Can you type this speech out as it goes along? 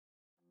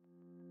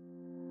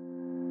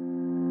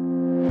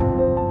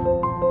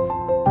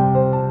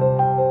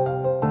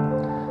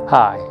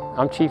Hi,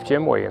 I'm Chief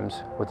Jim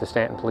Williams with the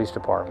Staunton Police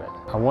Department.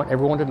 I want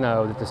everyone to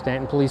know that the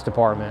Staunton Police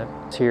Department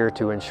is here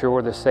to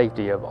ensure the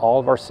safety of all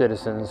of our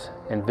citizens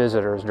and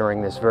visitors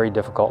during this very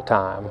difficult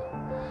time.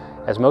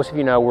 As most of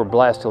you know, we're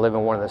blessed to live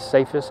in one of the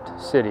safest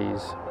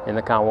cities in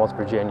the Commonwealth of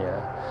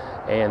Virginia,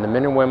 and the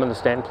men and women of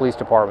the Staunton Police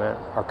Department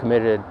are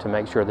committed to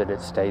make sure that it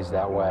stays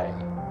that way.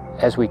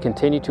 As we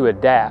continue to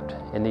adapt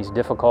in these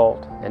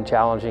difficult and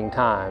challenging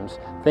times,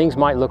 things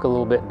might look a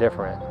little bit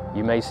different.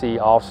 You may see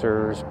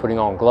officers putting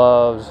on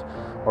gloves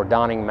or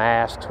donning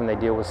masks when they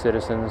deal with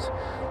citizens.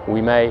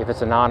 We may, if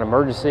it's a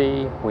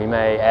non-emergency, we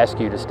may ask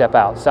you to step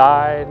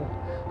outside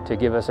to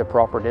give us a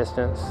proper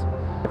distance.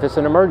 If it's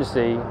an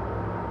emergency,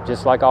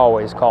 just like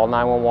always, call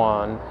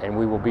 911 and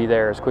we will be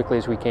there as quickly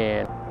as we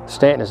can.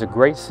 Staunton is a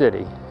great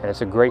city, and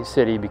it's a great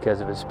city because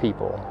of its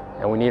people.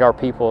 And we need our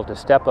people to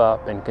step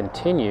up and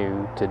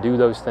continue to do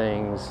those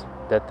things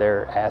that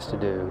they're asked to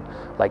do,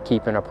 like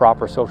keeping a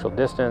proper social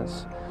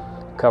distance,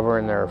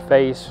 covering their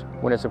face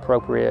when it's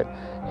appropriate,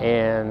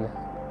 and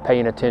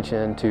paying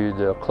attention to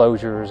the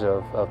closures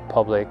of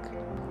public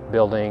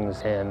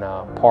buildings and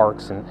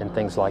parks and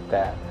things like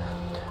that.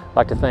 I'd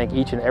like to thank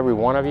each and every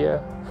one of you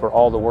for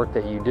all the work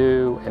that you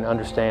do, and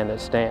understand that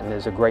Staunton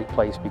is a great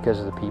place because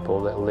of the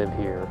people that live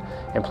here.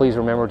 And please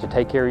remember to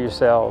take care of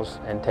yourselves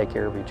and take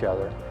care of each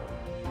other.